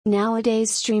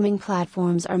Nowadays, streaming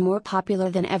platforms are more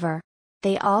popular than ever.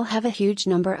 They all have a huge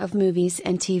number of movies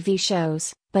and TV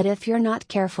shows, but if you're not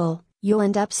careful, you'll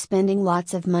end up spending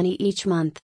lots of money each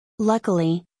month.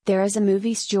 Luckily, there is a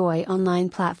Moviesjoy online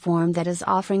platform that is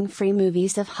offering free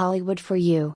movies of Hollywood for you.